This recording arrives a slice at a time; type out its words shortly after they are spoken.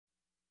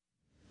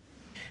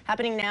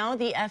Happening now,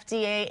 the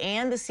FDA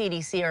and the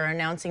CDC are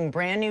announcing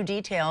brand new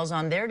details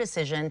on their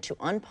decision to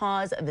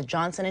unpause the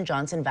Johnson &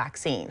 Johnson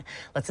vaccine.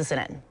 Let's listen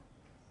in.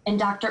 And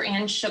Dr.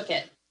 Ann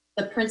Schuchat,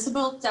 the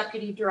Principal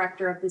Deputy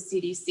Director of the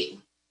CDC.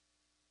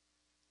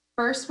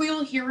 First, we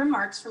will hear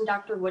remarks from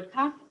Dr.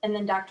 Woodcock and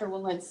then Dr.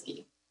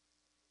 Walensky.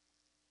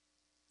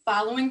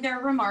 Following their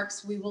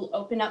remarks, we will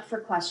open up for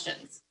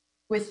questions.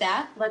 With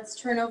that, let's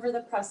turn over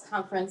the press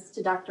conference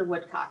to Dr.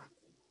 Woodcock.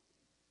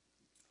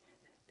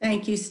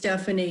 Thank you,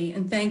 Stephanie,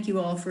 and thank you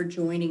all for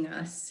joining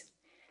us.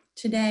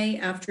 Today,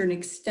 after an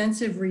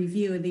extensive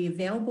review of the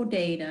available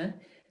data,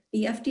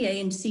 the FDA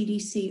and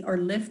CDC are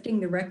lifting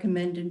the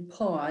recommended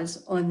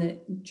pause on the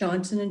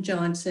Johnson &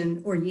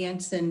 Johnson or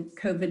Janssen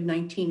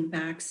COVID-19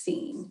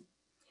 vaccine.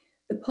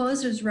 The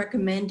pause was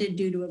recommended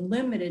due to a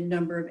limited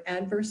number of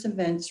adverse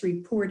events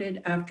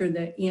reported after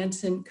the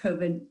Janssen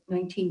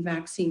COVID-19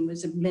 vaccine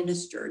was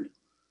administered.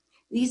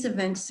 These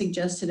events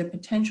suggested a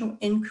potential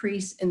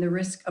increase in the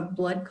risk of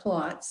blood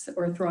clots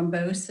or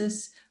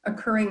thrombosis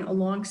occurring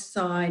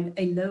alongside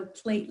a low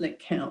platelet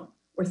count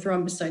or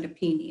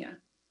thrombocytopenia.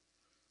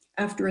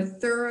 After a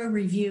thorough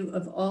review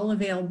of all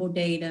available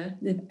data,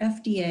 the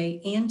FDA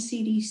and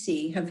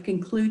CDC have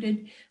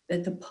concluded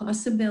that the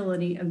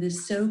possibility of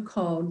this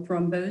so-called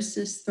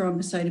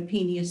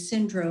thrombosis-thrombocytopenia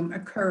syndrome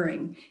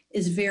occurring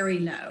is very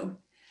low,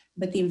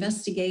 but the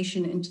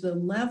investigation into the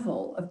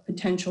level of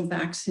potential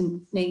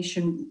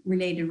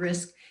vaccination-related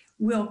risk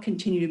will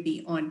continue to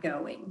be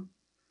ongoing.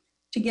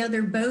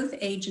 Together, both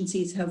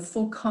agencies have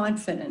full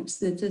confidence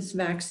that this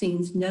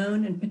vaccine's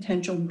known and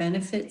potential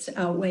benefits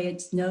outweigh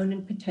its known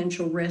and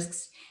potential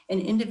risks in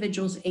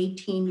individuals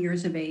 18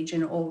 years of age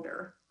and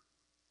older.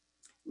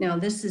 Now,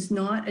 this is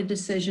not a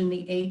decision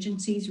the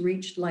agencies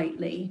reached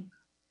lightly.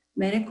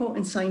 Medical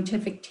and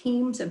scientific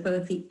teams at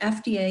both the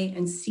FDA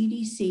and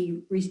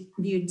CDC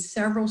reviewed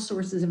several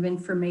sources of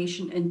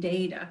information and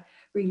data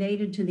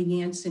related to the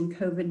Janssen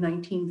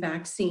COVID-19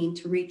 vaccine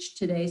to reach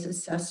today's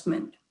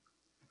assessment.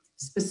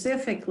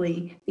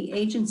 Specifically, the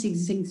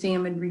agencies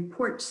examined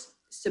reports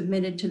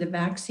submitted to the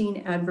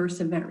Vaccine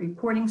Adverse Event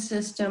Reporting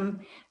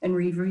System and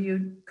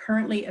reviewed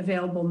currently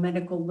available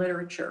medical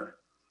literature.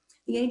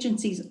 The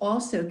agencies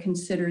also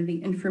considered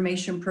the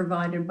information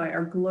provided by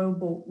our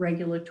global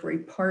regulatory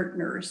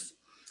partners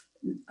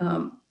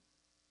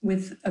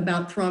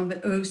about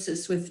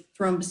thrombosis with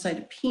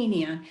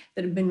thrombocytopenia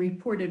that have been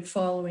reported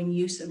following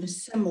use of a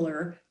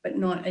similar but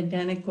not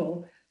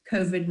identical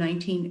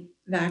COVID-19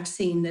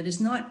 vaccine that is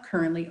not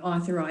currently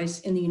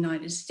authorized in the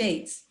United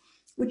States,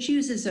 which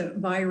uses a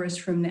virus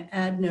from the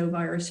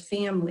adenovirus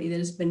family that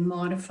has been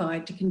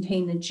modified to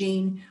contain the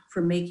gene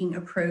for making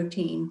a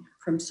protein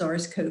from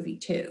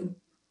SARS-CoV-2.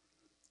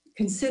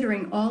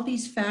 Considering all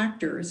these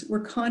factors,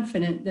 we're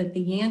confident that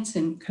the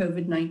Janssen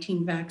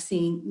COVID-19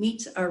 vaccine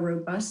meets our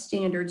robust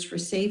standards for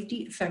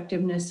safety,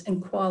 effectiveness,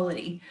 and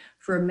quality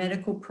for a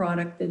medical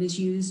product that is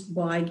used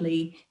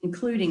widely,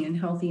 including in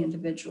healthy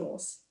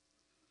individuals.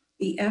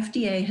 The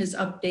FDA has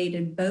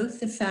updated both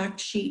the fact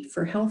sheet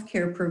for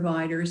healthcare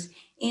providers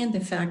and the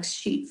fact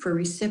sheet for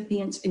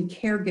recipients and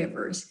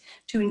caregivers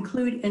to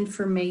include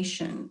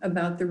information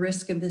about the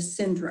risk of this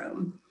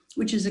syndrome,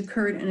 which has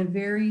occurred in a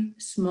very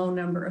small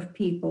number of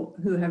people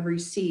who have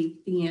received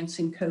the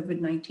Janssen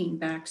COVID-19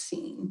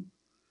 vaccine.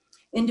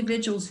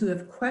 Individuals who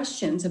have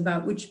questions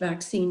about which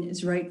vaccine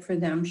is right for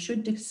them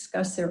should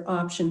discuss their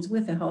options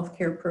with a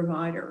healthcare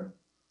provider.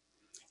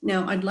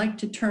 Now, I'd like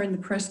to turn the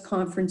press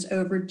conference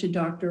over to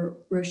Dr.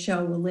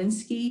 Rochelle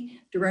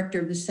Walensky, Director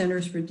of the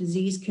Centers for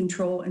Disease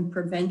Control and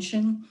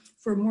Prevention,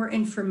 for more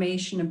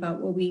information about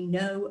what we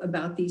know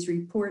about these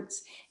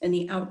reports and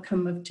the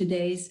outcome of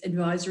today's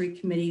Advisory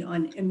Committee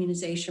on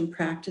Immunization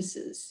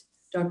Practices.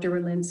 Dr.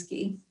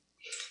 Walensky.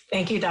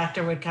 Thank you,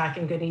 Dr. Woodcock,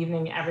 and good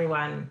evening,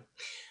 everyone.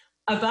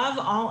 Above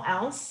all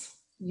else,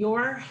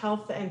 your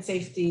health and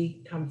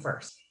safety come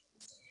first.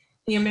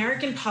 The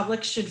American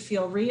public should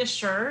feel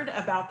reassured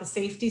about the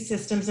safety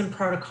systems and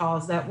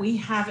protocols that we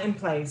have in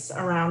place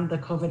around the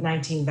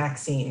COVID-19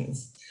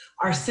 vaccines.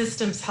 Our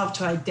systems help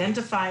to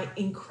identify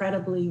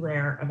incredibly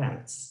rare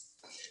events.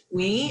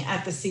 We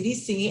at the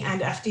CDC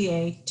and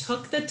FDA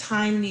took the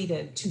time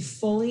needed to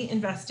fully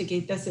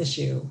investigate this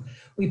issue.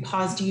 We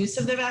paused use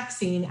of the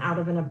vaccine out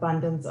of an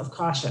abundance of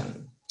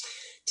caution.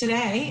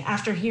 Today,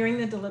 after hearing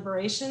the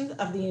deliberations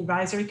of the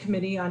Advisory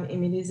Committee on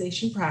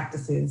Immunization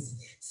Practices,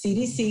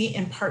 CDC,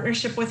 in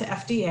partnership with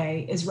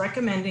FDA, is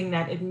recommending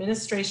that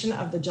administration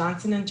of the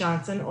Johnson &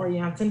 Johnson or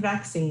Janssen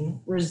vaccine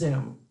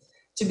resume.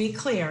 To be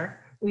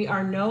clear, we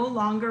are no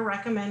longer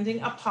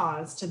recommending a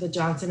pause to the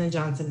Johnson &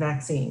 Johnson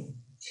vaccine.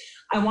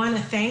 I want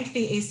to thank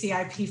the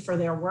ACIP for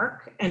their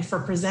work and for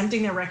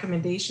presenting their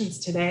recommendations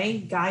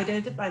today,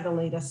 guided by the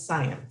latest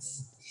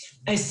science.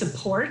 I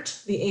support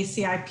the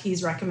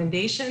ACIP's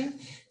recommendation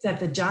that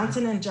the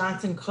Johnson &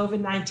 Johnson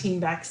COVID-19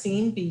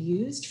 vaccine be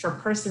used for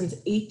persons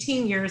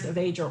 18 years of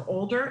age or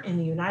older in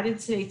the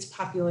United States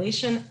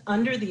population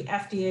under the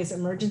FDA's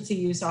emergency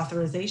use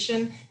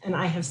authorization, and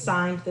I have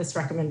signed this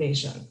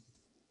recommendation.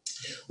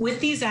 With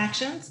these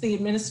actions, the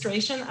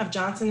administration of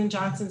Johnson &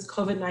 Johnson's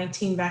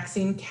COVID-19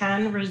 vaccine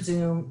can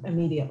resume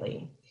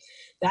immediately.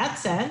 That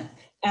said,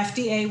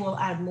 FDA will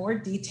add more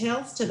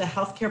details to the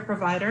healthcare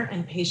provider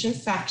and patient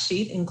fact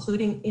sheet,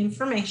 including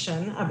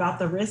information about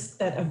the risk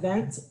that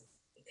events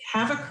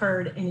have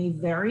occurred in a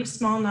very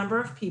small number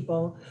of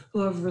people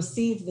who have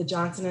received the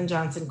Johnson &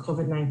 Johnson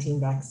COVID-19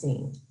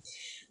 vaccine.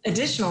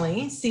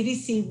 Additionally,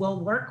 CDC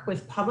will work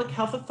with public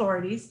health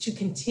authorities to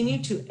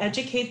continue to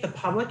educate the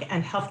public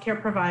and healthcare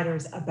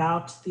providers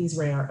about these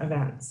rare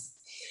events.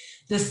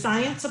 The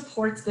science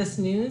supports this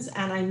news,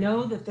 and I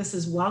know that this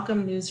is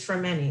welcome news for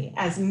many,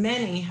 as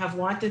many have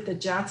wanted the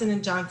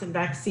Johnson & Johnson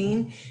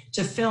vaccine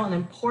to fill an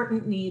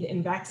important need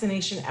in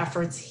vaccination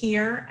efforts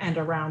here and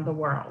around the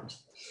world.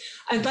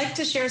 I'd like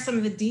to share some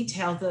of the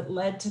details that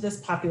led to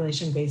this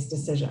population-based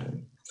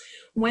decision.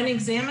 When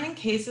examining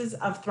cases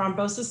of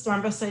thrombosis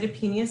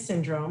thrombocytopenia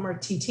syndrome, or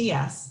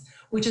TTS,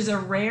 which is a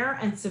rare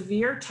and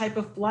severe type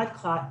of blood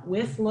clot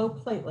with low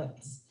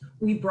platelets,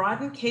 we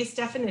broadened case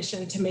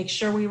definition to make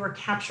sure we were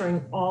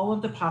capturing all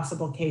of the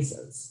possible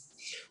cases.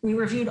 We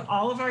reviewed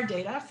all of our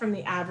data from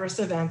the adverse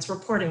events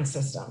reporting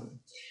system.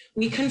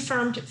 We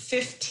confirmed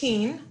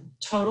 15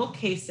 total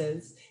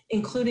cases,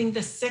 including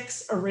the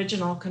 6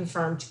 original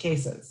confirmed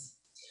cases.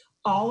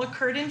 All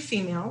occurred in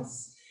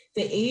females.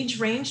 The age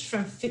ranged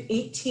from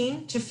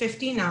 18 to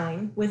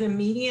 59 with a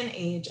median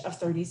age of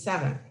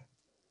 37.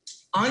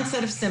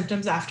 Onset of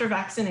symptoms after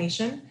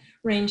vaccination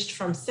ranged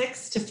from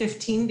 6 to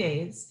 15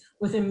 days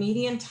with a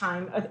median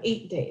time of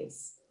 8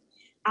 days.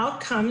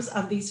 Outcomes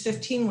of these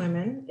 15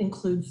 women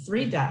include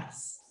 3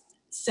 deaths,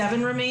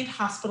 7 remained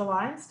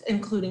hospitalized,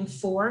 including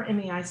 4 in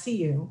the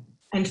ICU,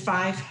 and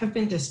 5 have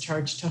been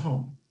discharged to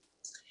home.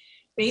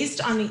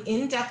 Based on the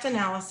in-depth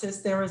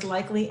analysis, there is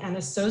likely an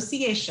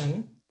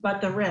association,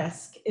 but the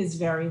risk is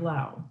very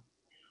low.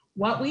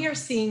 What we are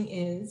seeing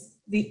is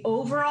the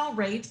overall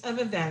rate of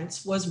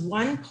events was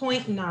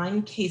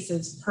 1.9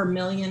 cases per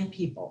million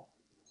people.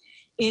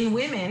 In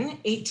women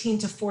 18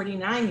 to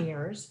 49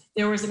 years,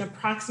 there was an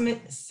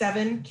approximate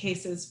 7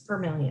 cases per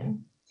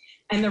million.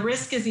 And the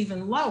risk is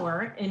even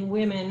lower in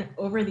women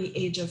over the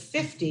age of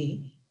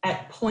 50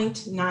 at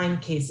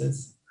 0.9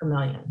 cases per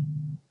million.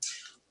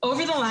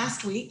 Over the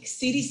last week,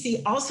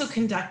 CDC also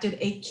conducted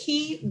a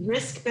key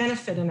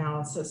risk-benefit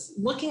analysis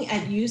looking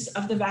at use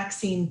of the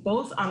vaccine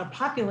both on a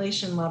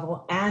population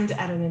level and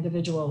at an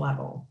individual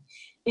level.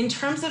 In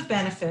terms of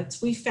benefits,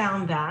 we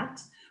found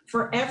that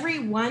for every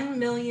 1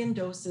 million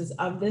doses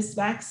of this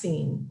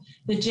vaccine,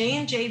 the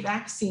J&J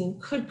vaccine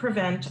could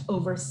prevent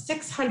over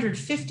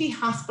 650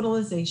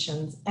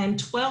 hospitalizations and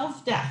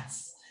 12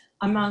 deaths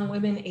among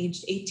women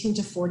aged 18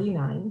 to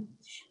 49.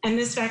 And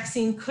this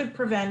vaccine could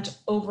prevent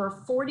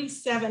over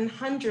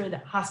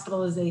 4,700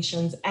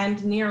 hospitalizations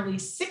and nearly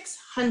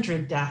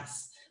 600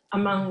 deaths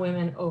among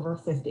women over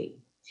 50.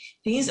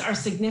 These are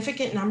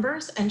significant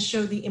numbers and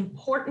show the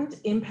important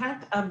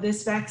impact of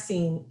this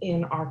vaccine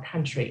in our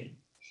country.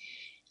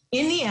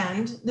 In the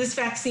end, this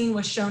vaccine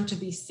was shown to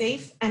be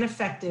safe and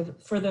effective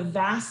for the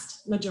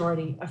vast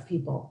majority of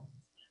people.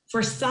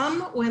 For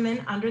some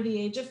women under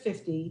the age of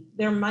 50,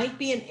 there might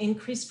be an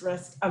increased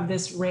risk of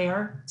this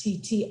rare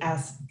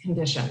TTS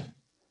condition.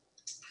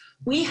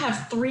 We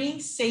have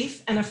 3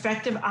 safe and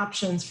effective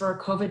options for a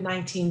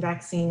COVID-19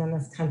 vaccine in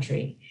this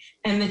country.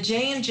 And the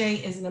J&J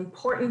is an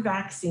important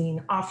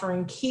vaccine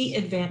offering key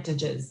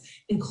advantages,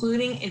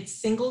 including its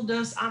single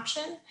dose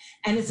option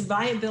and its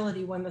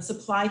viability when the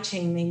supply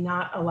chain may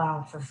not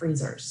allow for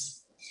freezers.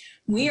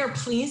 We are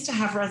pleased to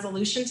have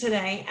resolution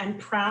today and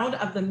proud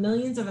of the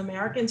millions of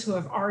Americans who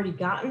have already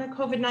gotten a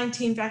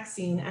COVID-19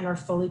 vaccine and are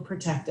fully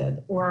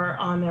protected or are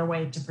on their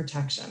way to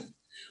protection.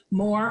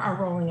 More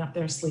are rolling up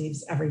their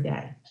sleeves every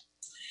day.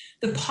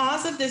 The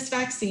pause of this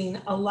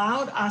vaccine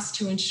allowed us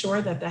to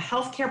ensure that the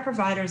healthcare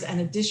providers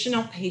and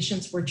additional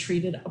patients were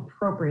treated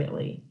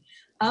appropriately.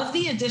 Of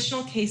the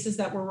additional cases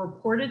that were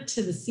reported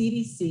to the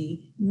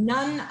CDC,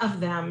 none of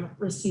them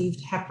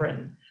received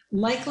heparin,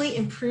 likely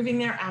improving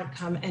their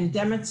outcome and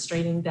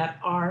demonstrating that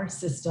our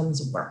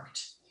systems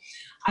worked.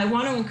 I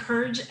want to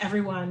encourage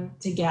everyone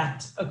to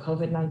get a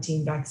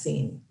COVID-19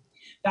 vaccine.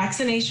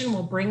 Vaccination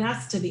will bring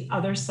us to the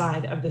other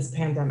side of this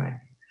pandemic.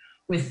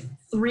 With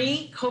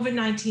 3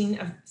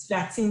 COVID-19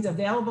 vaccines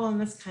available in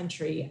this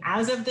country,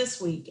 as of this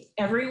week,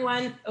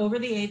 everyone over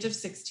the age of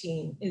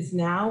 16 is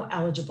now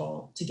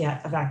eligible to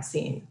get a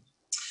vaccine.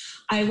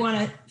 I want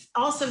to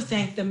also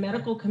thank the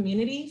medical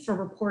community for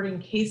reporting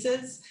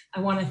cases. I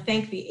want to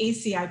thank the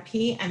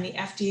ACIP and the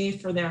FDA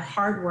for their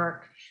hard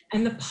work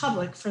and the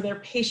public for their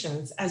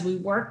patience as we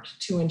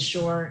worked to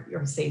ensure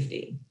your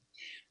safety.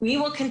 We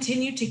will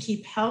continue to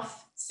keep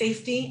health,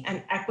 safety,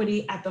 and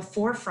equity at the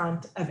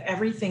forefront of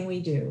everything we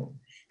do.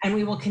 And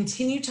we will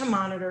continue to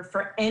monitor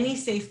for any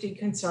safety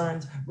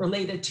concerns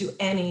related to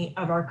any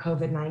of our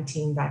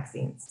COVID-19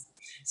 vaccines.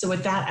 So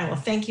with that, I will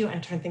thank you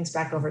and turn things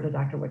back over to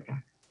Dr. Woodcock.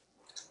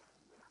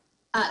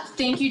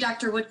 Thank you,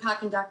 Dr.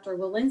 Woodcock and Dr.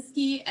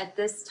 Walensky. At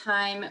this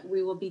time,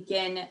 we will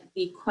begin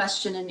the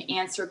question and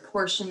answer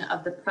portion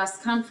of the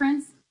press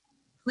conference.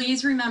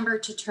 Please remember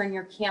to turn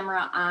your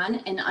camera on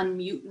and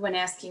unmute when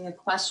asking a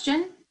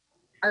question.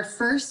 Our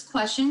first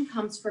question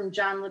comes from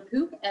John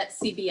LaPook at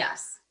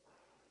CBS.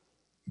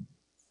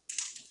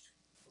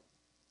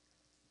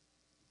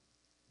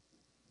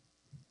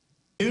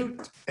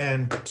 Mute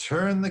and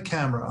turn the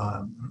camera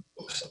on.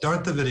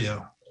 Start the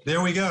video.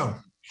 There we go.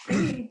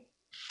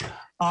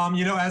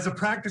 As a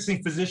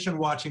practicing physician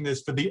watching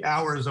this for the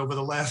hours over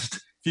the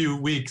last few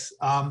weeks,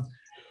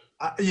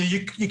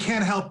 you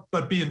can't help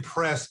but be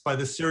impressed by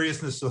the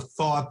seriousness of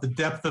thought, the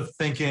depth of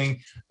thinking,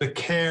 the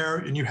care,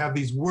 and you have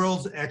these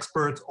world's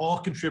experts all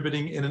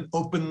contributing in an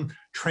open,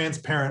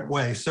 transparent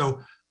way. So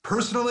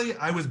personally,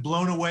 I was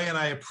blown away and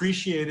I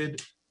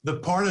appreciated the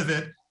part of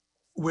it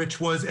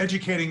which was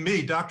educating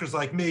me, doctors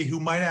like me, who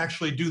might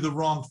actually do the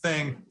wrong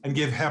thing and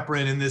give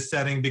heparin in this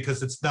setting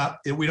because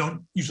we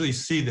don't usually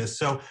see this.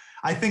 So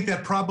I think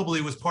that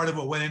probably was part of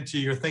what went into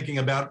your thinking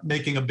about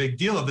making a big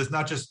deal of this,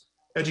 not just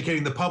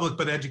educating the public,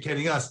 but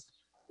educating us.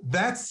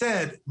 That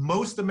said,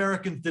 most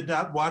Americans did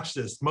not watch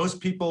this. Most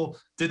people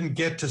didn't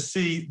get to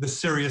see the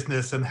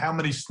seriousness and how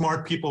many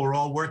smart people are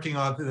all working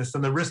on this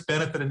and the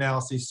risk-benefit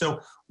analysis. So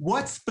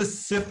what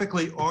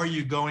specifically are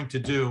you going to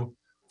do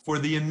for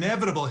the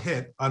inevitable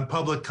hit on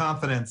public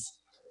confidence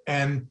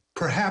and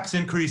perhaps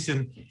increase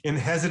in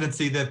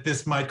hesitancy that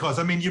this might cause?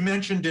 I mean, you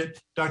mentioned it,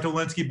 Dr.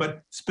 Walensky,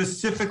 but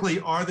specifically,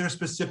 are there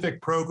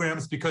specific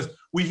programs? Because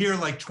we hear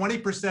like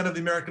 20% of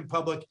the American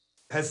public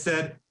has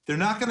said they're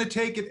not going to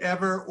take it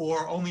ever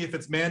or only if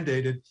it's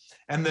mandated.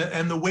 And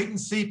the wait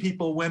and see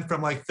people went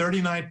from like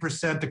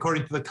 39%,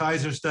 according to the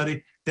Kaiser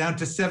study, down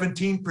to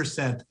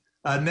 17%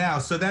 now.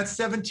 So that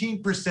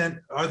 17%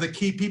 are the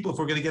key people if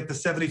we're going to get to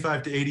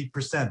 75 to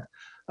 80%.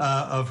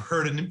 Of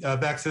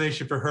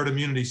vaccination for herd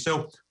immunity.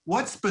 So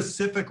what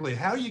specifically,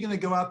 how are you going to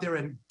go out there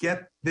and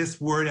get this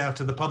word out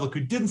to the public who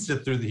didn't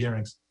sit through the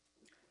hearings?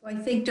 Well, I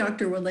think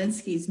Dr.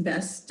 Walensky is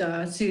best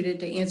suited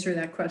to answer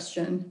that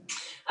question.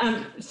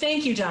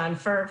 Thank you, John,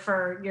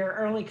 for your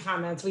early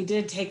comments. We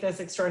did take this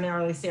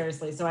extraordinarily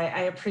seriously, so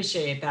I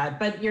appreciate that.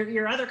 But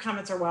your other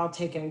comments are well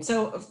taken.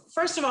 So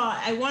first of all,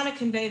 I want to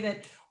convey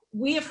that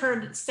we have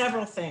heard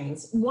several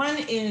things. One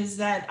is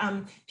that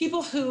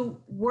people who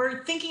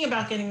were thinking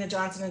about getting the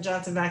Johnson &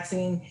 Johnson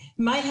vaccine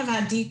might have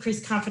had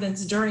decreased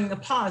confidence during the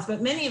pause,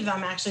 but many of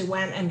them actually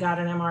went and got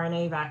an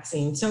mRNA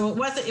vaccine. So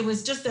it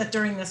was just that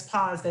during this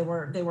pause, they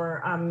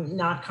were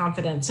not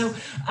confident. So,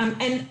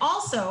 and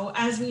also,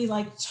 as we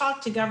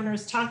talk to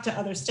governors, talk to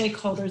other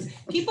stakeholders,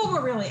 people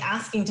were really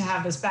asking to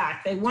have this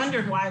back. They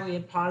wondered why we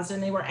had paused,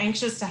 and they were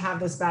anxious to have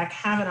this back,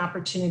 have an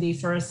opportunity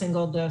for a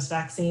single dose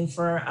vaccine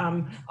for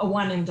a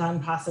one and done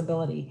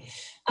possibility.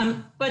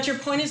 But your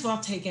point is well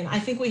taken. I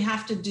think we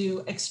have to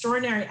do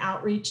extraordinary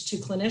outreach to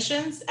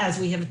clinicians, as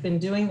we have been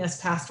doing this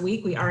past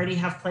week. We already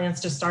have plans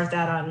to start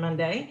that on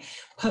Monday,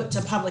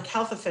 to public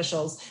health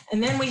officials.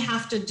 And then we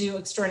have to do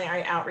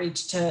extraordinary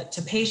outreach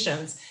to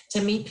patients,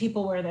 to meet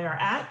people where they're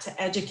at,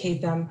 to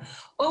educate them.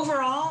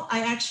 Overall, I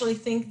actually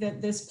think that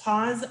this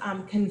pause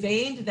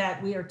conveyed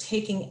that we are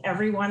taking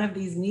every one of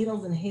these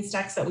needles and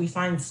haystacks that we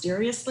find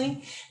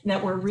seriously, and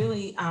that we're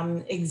really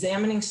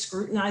examining,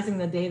 scrutinizing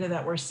the data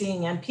that we're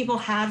seeing. And people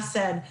have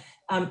said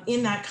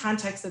in that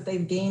context that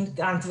they've gained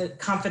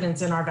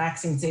confidence in our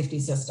vaccine safety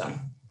system.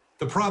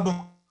 The problem.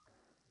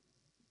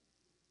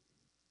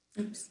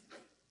 Oops.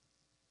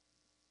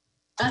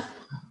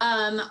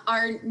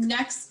 Our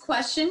next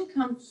question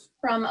comes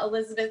from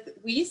Elizabeth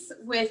Weiss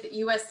with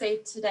USA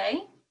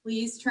Today.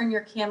 Please turn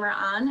your camera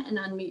on and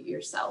unmute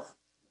yourself.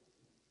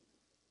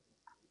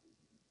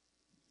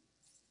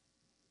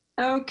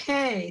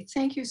 Okay,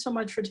 thank you so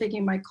much for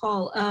taking my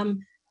call.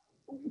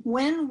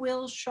 When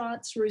will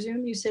shots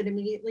resume? You said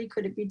immediately.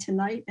 Could it be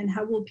tonight? And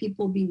how will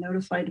people be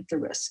notified of the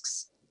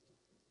risks?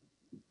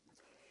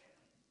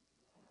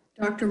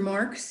 Dr.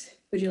 Marks,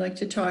 would you like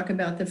to talk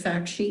about the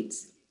fact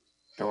sheets?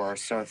 Sure.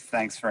 So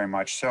thanks very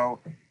much. So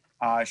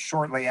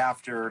shortly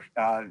after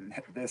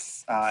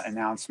this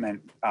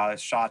announcement,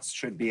 shots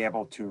should be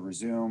able to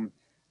resume.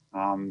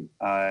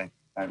 I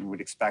would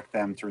expect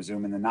them to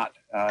resume in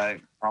the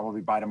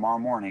probably by tomorrow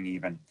morning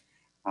even.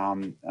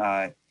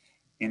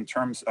 In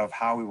terms of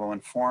how we will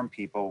inform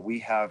people, we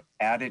have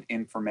added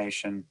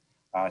information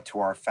to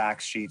our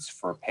fact sheets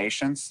for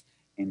patients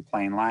in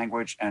plain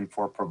language and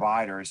for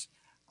providers.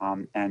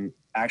 And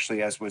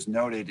actually, as was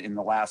noted in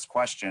the last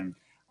question,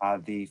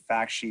 the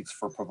fact sheets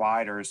for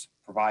providers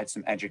provide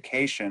some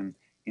education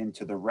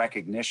into the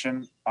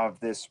recognition of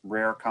this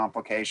rare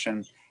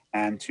complication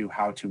and to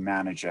how to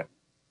manage it.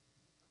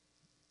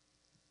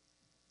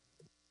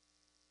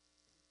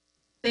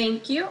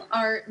 Thank you.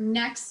 Our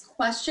next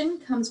question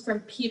comes from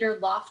Peter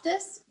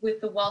Loftus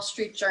with the Wall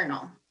Street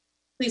Journal.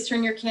 Please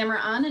turn your camera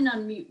on and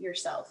unmute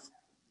yourself.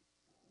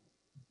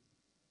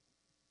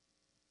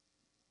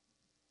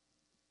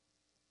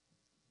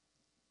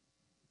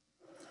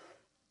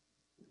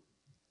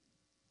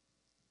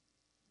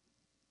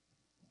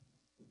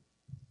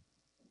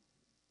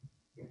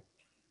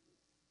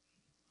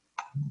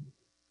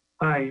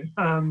 Hi,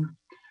 I'm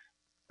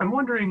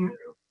wondering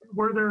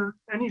were there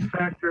any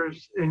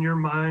factors in your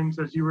minds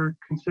as you were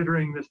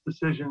considering this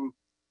decision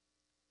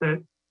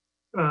that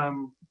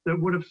that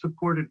would have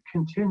supported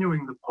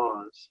continuing the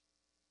pause?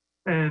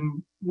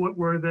 And what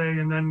were they?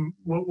 And then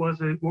what was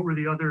it? What were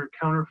the other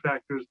counter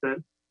factors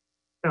that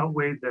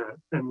outweighed that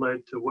and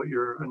led to what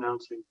you're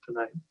announcing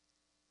tonight?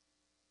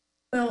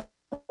 Well,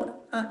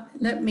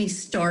 let me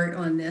start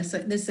on this.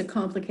 This is a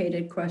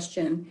complicated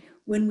question.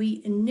 When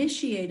we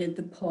initiated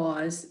the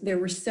pause, there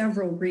were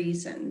several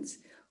reasons.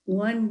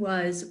 One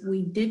was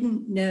we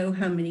didn't know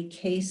how many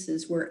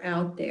cases were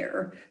out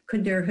there.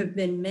 Could there have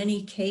been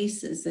many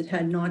cases that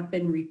had not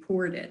been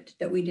reported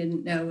that we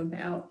didn't know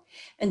about?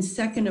 And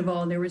second of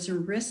all, there was a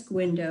risk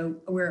window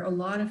where a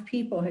lot of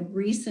people had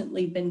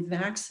recently been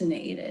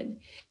vaccinated,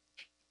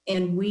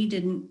 and we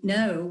didn't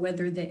know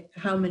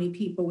how many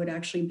people would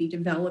actually be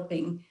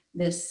developing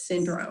this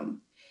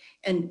syndrome.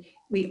 And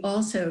we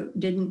also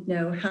didn't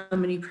know how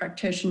many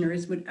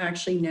practitioners would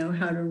actually know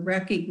how to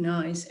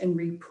recognize and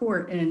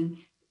report and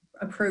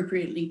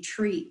appropriately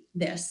treat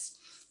this.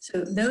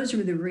 So those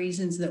were the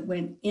reasons that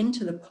went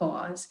into the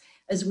pause.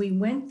 As we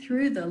went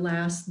through the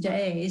last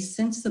days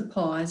since the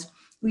pause,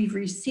 we've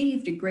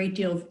received a great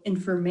deal of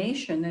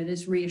information that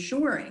is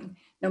reassuring.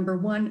 Number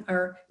one,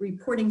 our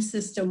reporting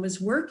system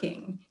was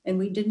working and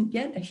we didn't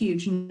get a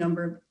huge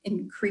number of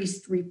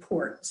increased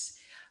reports.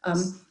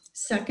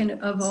 Second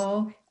of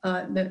all,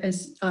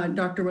 as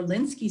Dr.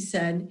 Walensky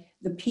said,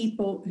 the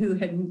people who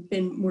had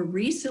been more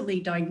recently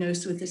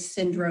diagnosed with this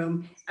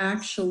syndrome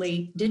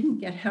actually didn't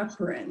get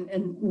heparin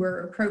and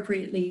were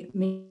appropriately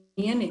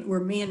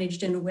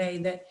managed in a way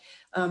that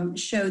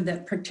showed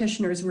that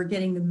practitioners were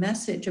getting the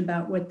message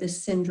about what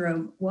this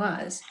syndrome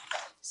was.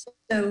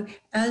 So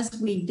as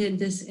we did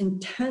this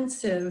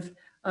intensive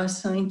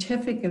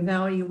scientific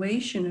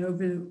evaluation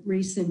over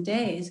recent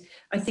days,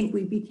 I think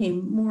we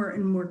became more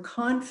and more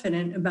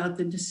confident about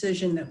the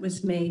decision that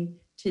was made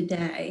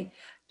today.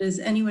 Does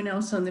anyone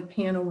else on the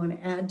panel want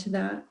to add to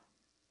that?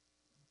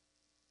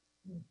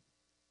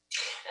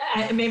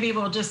 Maybe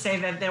we'll just say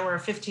that there were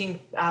 15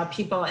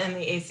 people in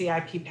the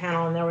ACIP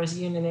panel, and there was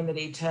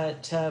unanimity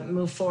to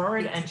move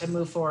forward and to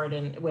move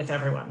forward with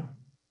everyone.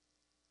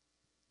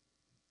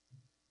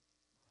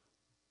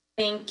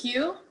 Thank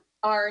you.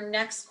 Our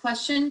next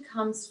question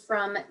comes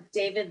from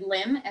David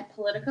Lim at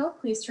Politico.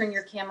 Please turn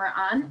your camera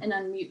on and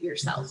unmute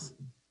yourself.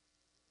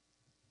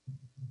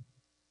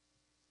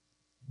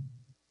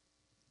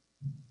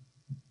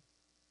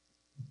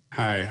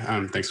 Hi,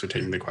 thanks for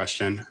taking the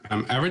question.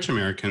 Average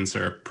Americans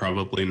are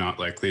probably not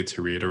likely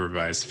to read a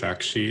revised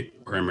fact sheet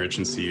or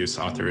emergency use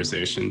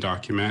authorization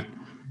document.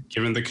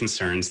 Given the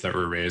concerns that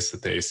were raised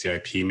at the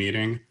ACIP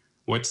meeting,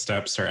 what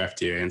steps are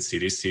FDA and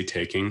CDC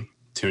taking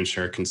to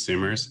ensure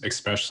consumers,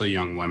 especially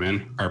young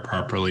women, are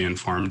properly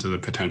informed of the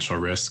potential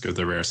risk of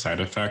the rare side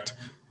effect,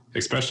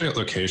 especially at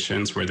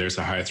locations where there's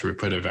a high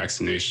throughput of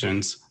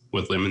vaccinations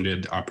with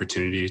limited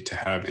opportunity to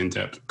have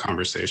in-depth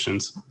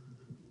conversations?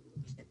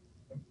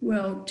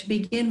 Well, to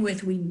begin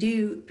with, we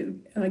do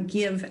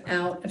give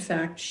out a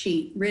fact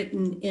sheet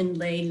written in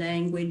lay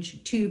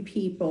language to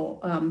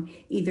people,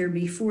 either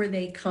before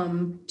they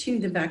come to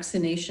the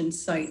vaccination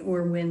site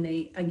or when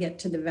they get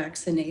to the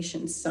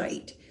vaccination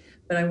site.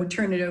 But I would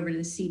turn it over to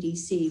the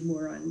CDC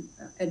more on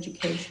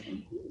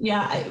education.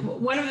 Yeah,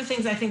 one of the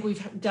things I think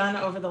we've done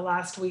over the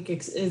last week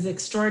is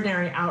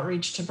extraordinary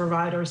outreach to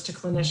providers, to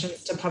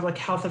clinicians, to public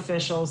health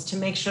officials, to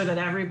make sure that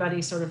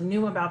everybody sort of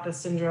knew about the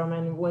syndrome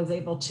and was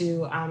able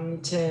to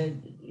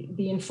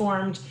be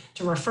informed,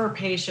 to refer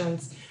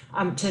patients,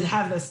 to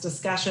have this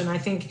discussion. I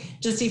think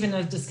just even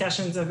the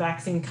discussions of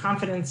vaccine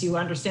confidence, you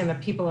understand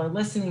that people are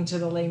listening to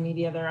the lay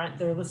media,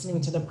 they're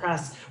listening to the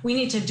press. We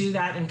need to do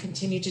that and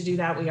continue to do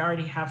that. We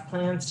already have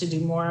plans to do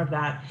more of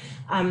that.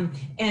 And,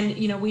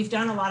 you know, we've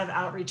done a lot of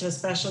outreach,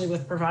 especially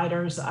with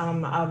providers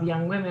of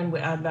young women,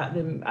 about the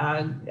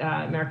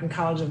American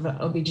College of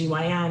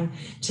OBGYN,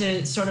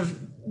 to sort of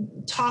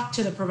talk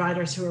to the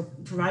providers who are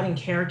providing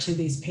care to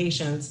these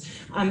patients.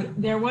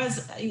 There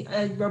was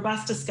a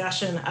robust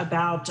discussion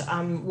about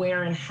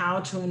where and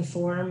how to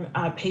inform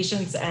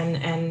patients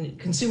and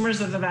consumers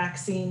of the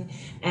vaccine,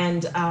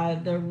 and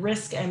the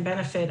risk and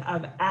benefit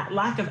of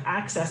lack of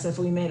access if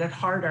we made it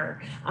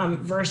harder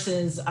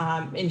versus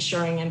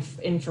ensuring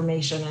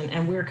information.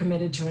 And we're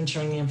committed to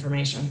ensuring the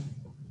information.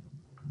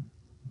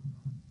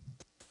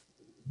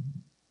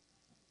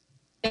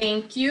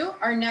 Thank you.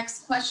 Our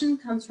next question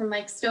comes from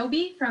Mike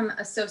Stobbe from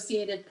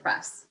Associated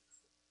Press.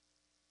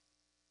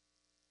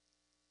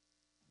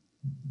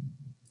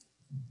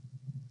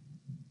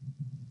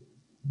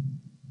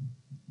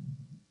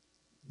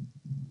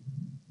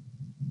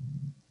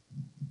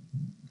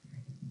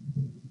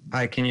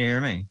 Hi, can you hear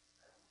me?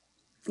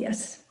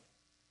 Yes.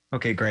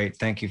 Okay, great.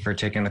 Thank you for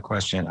taking the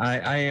question.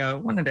 I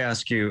wanted to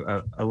ask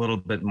you a little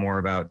bit more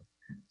about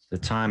the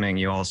timing.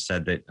 You all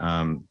said that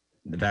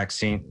the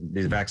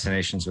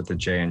vaccinations with the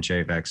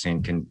J&J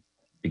vaccine can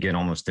begin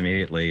almost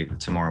immediately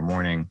tomorrow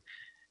morning.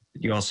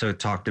 You also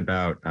talked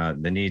about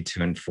the need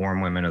to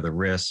inform women of the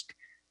risk.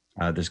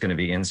 There's going to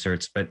be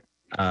inserts, but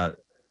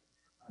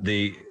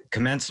the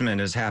commencement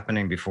is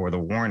happening before the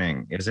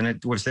warning, isn't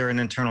it? Was there an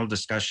internal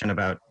discussion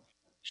about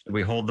should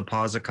we hold the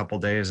pause a couple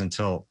days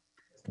until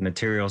the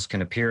materials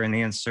can appear in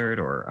the insert,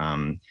 or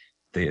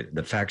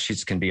the fact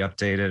sheets can be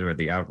updated, or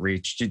the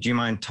outreach? Do you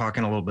mind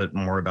talking a little bit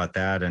more about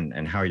that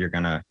and how you're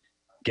going to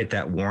get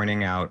that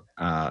warning out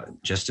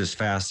just as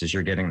fast as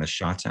you're getting the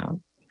shots out?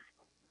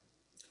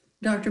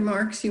 Dr.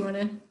 Marks, you want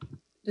to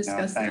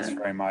discuss Thanks that?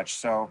 very much.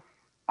 So,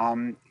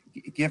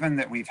 given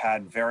that we've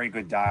had very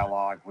good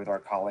dialogue with our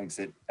colleagues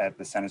at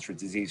the Centers for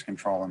Disease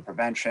Control and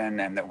Prevention,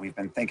 and that we've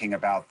been thinking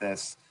about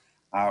this,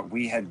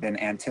 we had been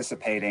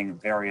anticipating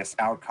various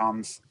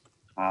outcomes,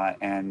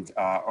 and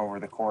over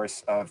the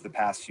course of the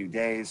past few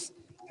days,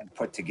 had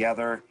put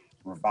together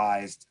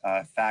revised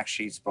fact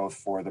sheets both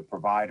for the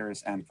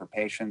providers and for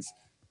patients.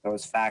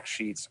 Those fact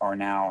sheets are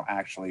now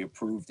actually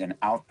approved and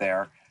out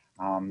there.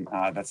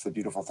 That's the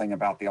beautiful thing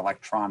about the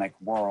electronic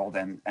world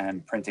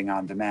and printing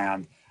on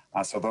demand.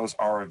 So those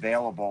are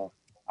available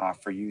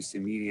for use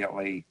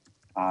immediately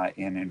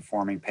in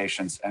informing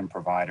patients and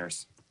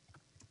providers.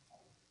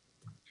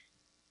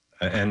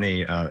 And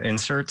the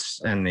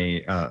inserts and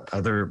the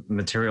other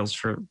materials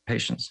for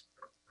patients?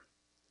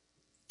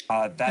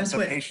 That's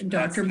what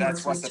Dr.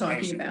 Marks was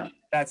talking about.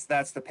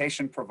 That's the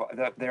patient.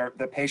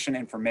 The patient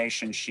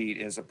information sheet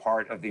is a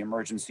part of the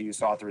emergency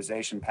use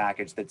authorization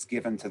package that's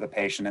given to the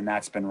patient, and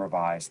that's been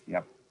revised.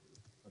 Yep.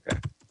 Okay.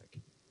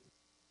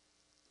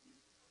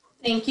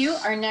 Thank you.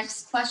 Our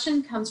next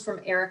question comes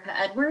from Erica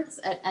Edwards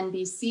at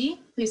NBC.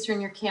 Please turn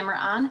your camera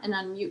on and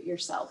unmute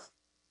yourself.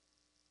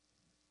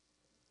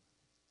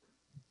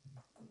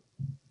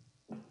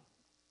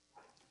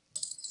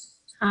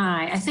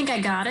 Hi, I think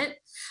I got it.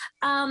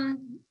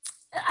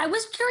 I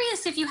was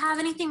curious if you have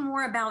anything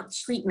more about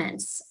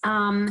treatments.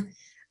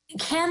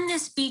 Can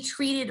this be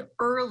treated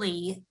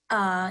early?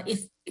 Can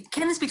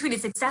this be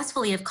treated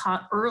successfully if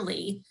caught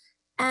early?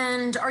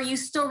 And are you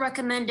still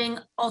recommending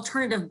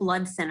alternative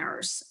blood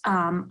thinners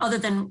other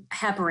than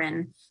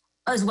heparin,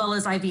 as well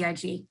as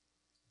IVIG?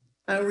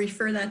 I'll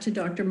refer that to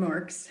Dr.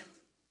 Marks.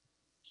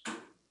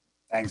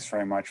 Thanks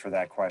very much for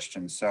that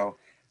question. So,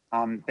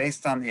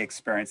 based on the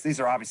experience, these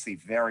are obviously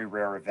very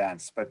rare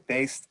events, but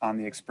based on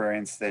the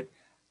experience that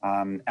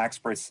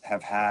experts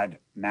have had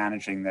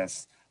managing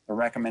this, the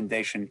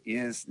recommendation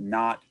is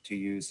not to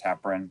use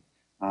heparin,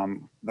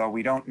 though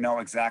we don't know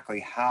exactly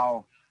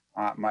how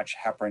much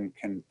heparin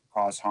can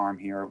cause harm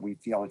here. We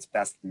feel it's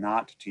best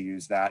not to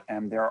use that,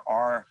 and there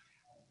are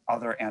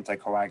other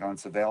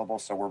anticoagulants available,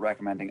 so we're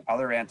recommending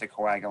other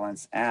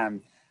anticoagulants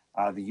and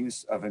the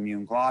use of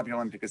immune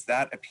globulin, because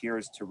that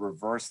appears to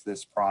reverse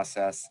this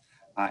process,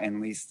 at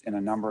least in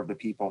a number of the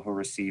people who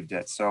received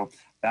it. So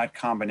that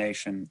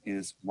combination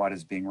is what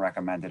is being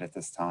recommended at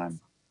this time.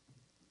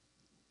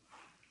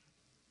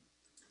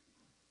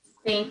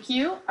 Thank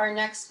you. Our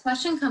next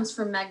question comes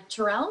from Meg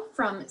Terrell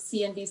from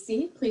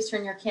CNBC. Please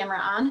turn your camera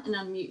on and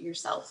unmute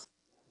yourself.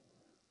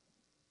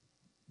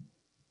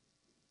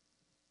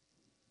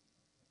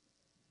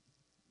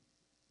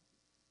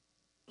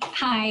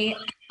 Hi,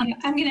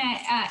 I'm going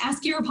to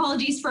ask your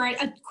apologies for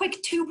a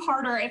quick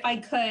two-parter if I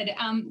could.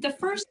 The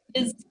first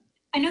is,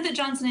 I know that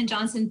Johnson &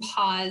 Johnson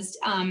paused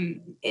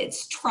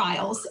its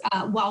trials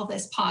while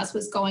this pause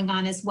was going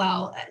on as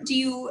well. Do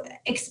you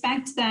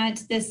expect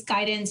that this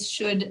guidance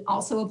should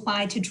also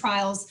apply to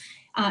trials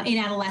in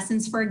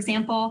adolescents, for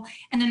example?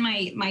 And then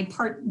my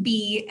part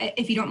B,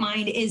 if you don't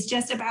mind, is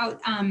just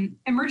about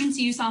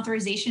emergency use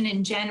authorization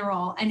in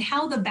general and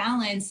how the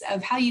balance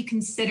of how you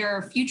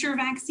consider future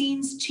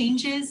vaccines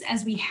changes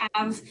as we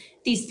have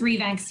these 3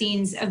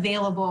 vaccines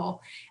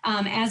available.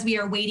 As we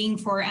are waiting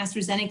for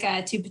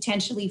AstraZeneca to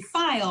potentially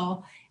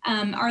file,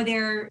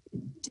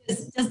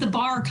 does the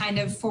bar kind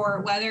of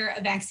for whether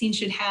a vaccine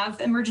should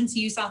have emergency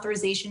use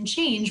authorization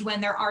change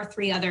when there are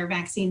 3 other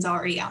vaccines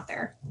already out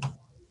there?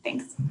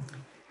 Thanks.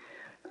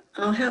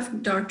 I'll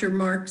have Dr.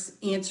 Marks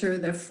answer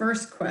the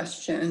first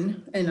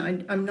question,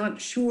 and I'm not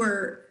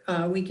sure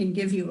we can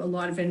give you a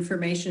lot of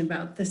information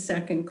about the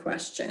second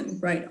question,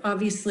 right?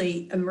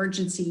 Obviously,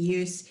 emergency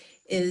use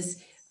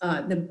is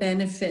the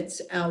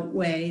benefits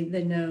outweigh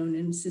the known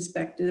and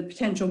suspected, the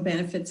potential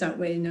benefits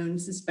outweigh known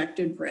and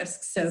suspected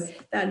risks. So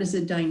that is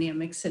a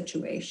dynamic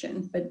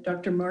situation. But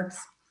Dr. Marks?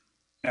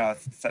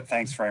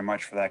 Thanks very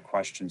much for that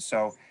question.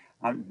 So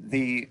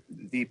the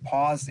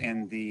pause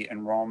in the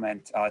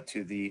enrollment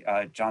to the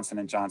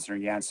Johnson & Johnson or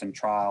Janssen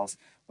trials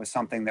was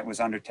something that was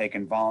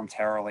undertaken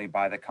voluntarily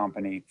by the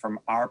company. From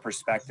our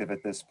perspective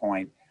at this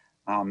point,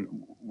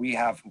 we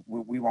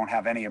won't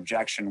have any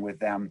objection with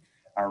them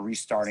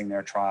restarting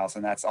their trials,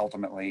 and that's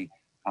ultimately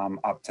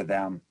up to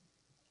them.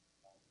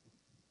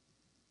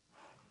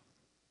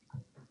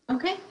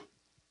 Okay,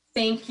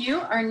 thank you.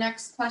 Our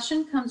next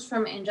question comes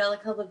from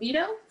Angelica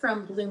Levito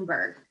from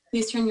Bloomberg.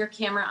 Please turn your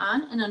camera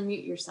on and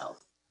unmute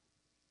yourself.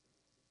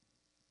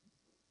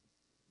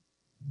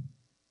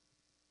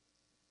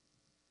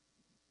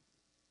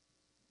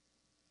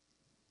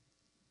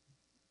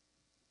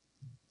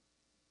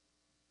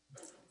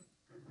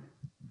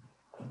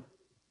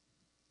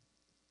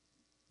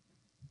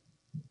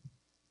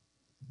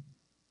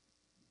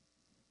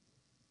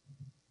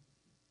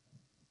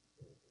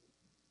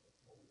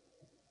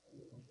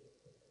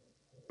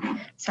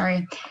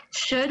 sorry,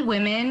 should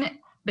women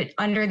but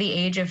under the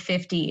age of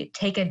 50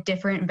 take a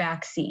different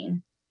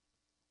vaccine?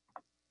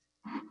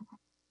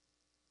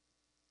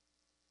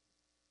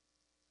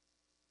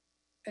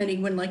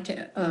 Anyone like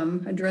to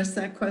address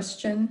that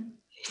question?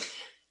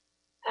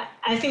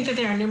 I think that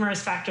there are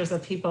numerous factors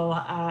that people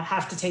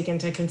have to take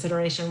into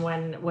consideration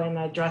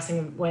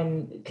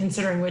when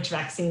considering which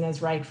vaccine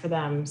is right for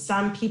them.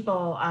 Some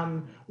people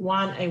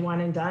want a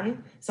one and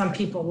done. Some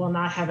people will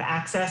not have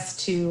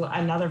access to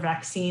another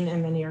vaccine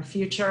in the near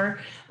future.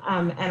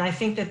 And I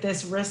think that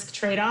this risk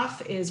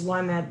trade-off is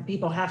one that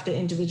people have to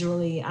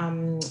individually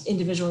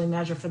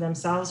measure for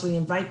themselves. We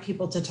invite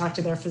people to talk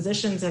to their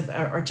physicians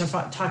or to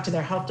talk to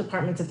their health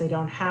departments if they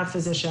don't have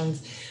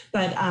physicians.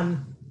 But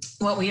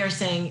what we are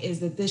saying is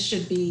that this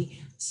should be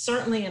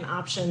certainly an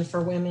option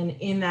for women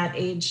in that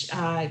age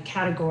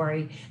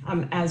category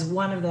as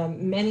one of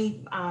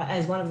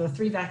the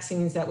 3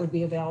 vaccines that would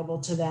be available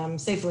to them,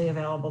 safely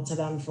available to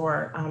them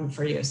for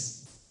use.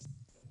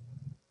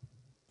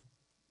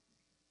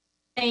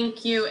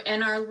 Thank you.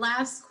 And our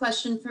last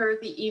question for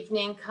the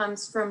evening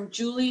comes from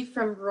Julie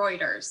from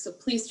Reuters. So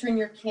please turn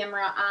your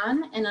camera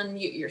on and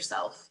unmute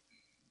yourself.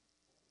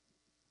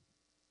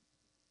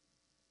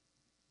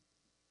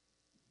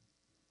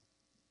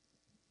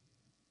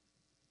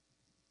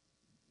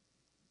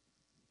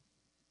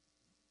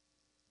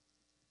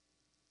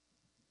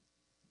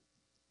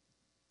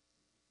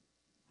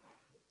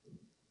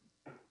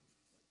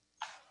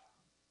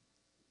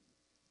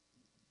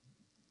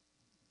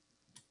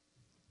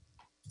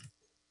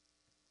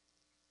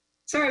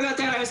 Sorry about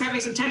that. I was having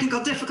some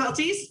technical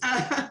difficulties.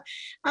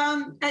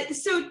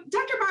 So,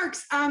 Dr.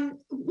 Marks,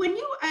 when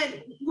you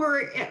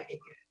were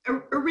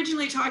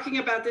originally talking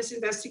about this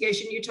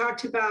investigation, you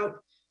talked about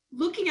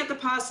looking at the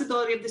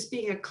possibility of this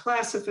being a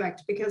class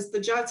effect because the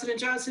Johnson &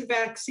 Johnson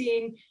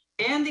vaccine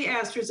and the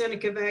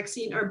AstraZeneca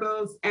vaccine are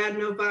both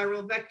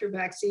adenoviral vector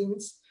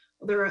vaccines.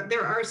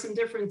 There are some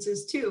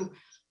differences too.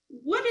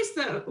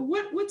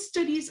 What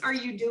studies are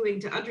you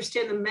doing to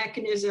understand the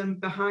mechanism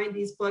behind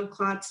these blood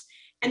clots?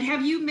 And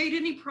have you made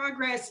any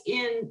progress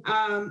in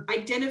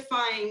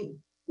identifying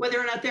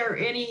whether or not there are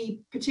any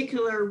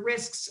particular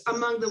risks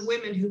among the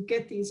women who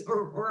get these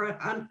or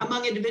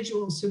among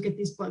individuals who get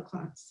these blood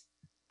clots?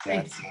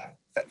 Thanks.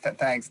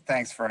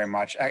 Thanks very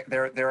much.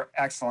 They're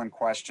excellent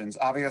questions.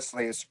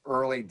 Obviously, it's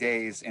early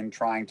days in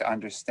trying to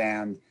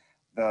understand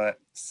the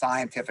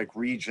scientific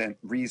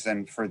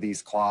reason for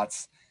these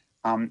clots.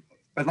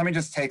 But let me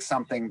just take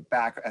something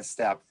back a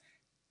step.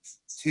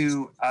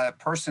 To a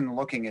person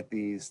looking at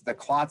these, the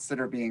clots that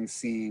are being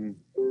seen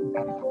and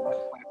the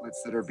blood platelets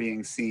that are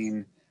being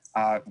seen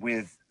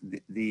with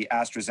the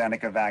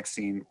AstraZeneca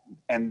vaccine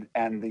and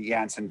the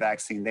Janssen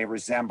vaccine, they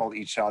resemble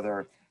each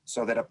other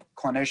so that a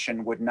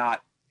clinician would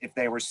not, if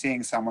they were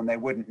seeing someone, they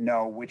wouldn't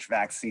know which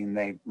vaccine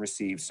they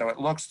received. So it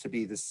looks to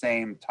be the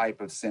same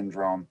type of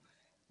syndrome.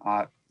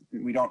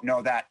 We don't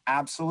know that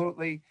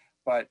absolutely,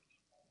 but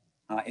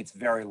it's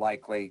very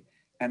likely.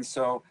 And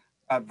so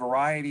a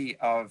variety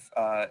of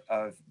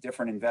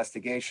different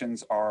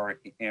investigations are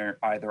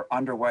either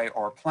underway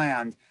or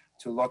planned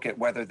to look at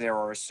whether there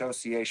are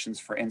associations,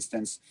 for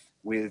instance,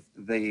 with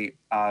the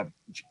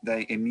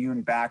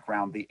immune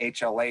background, the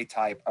HLA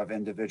type of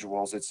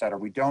individuals, et cetera.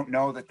 We don't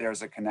know that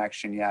there's a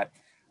connection yet,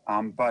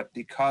 but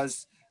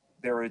because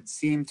there would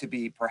seem to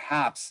be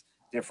perhaps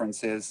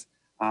differences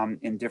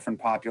in different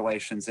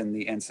populations in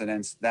the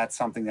incidence, that's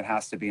something that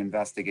has to be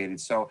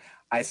investigated. So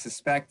I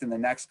suspect in the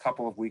next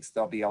couple of weeks,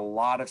 there'll be a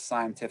lot of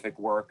scientific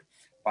work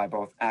by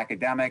both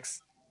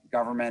academics,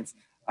 governments,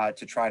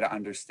 to try to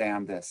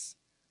understand this.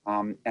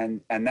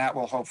 And that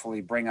will hopefully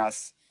bring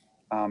us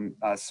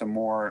some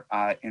more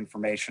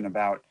information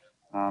about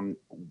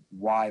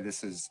why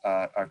this is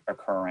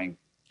occurring.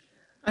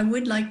 I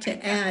would like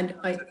to add,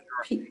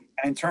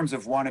 in terms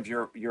of one of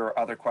your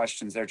other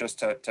questions there, just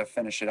to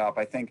finish it up,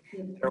 I think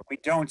we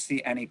don't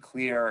see any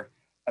clear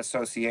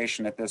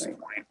association at this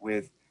point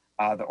with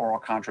the oral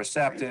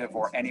contraceptive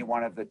or any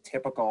one of the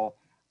typical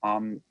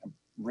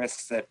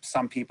risks that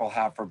some people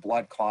have for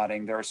blood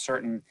clotting. There are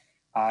certain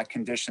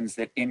conditions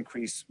that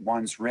increase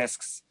one's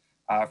risks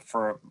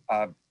for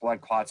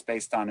blood clots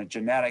based on a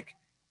genetic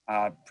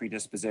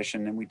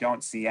predisposition, and we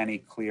don't see any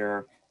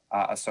clear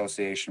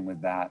association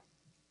with that.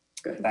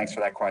 Good. Thanks for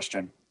that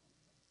question.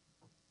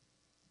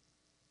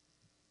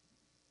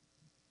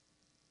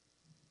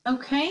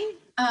 Okay,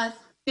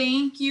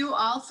 thank you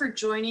all for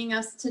joining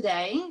us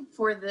today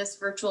for this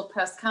virtual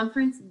press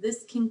conference.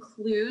 This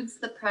concludes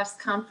the press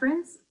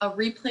conference. A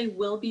replay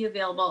will be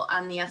available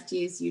on the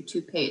FDA's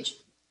YouTube page.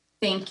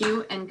 Thank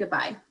you and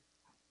goodbye.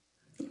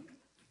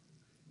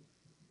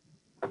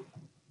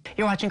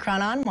 You're watching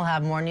Crown On. We'll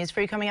have more news for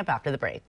you coming up after the break.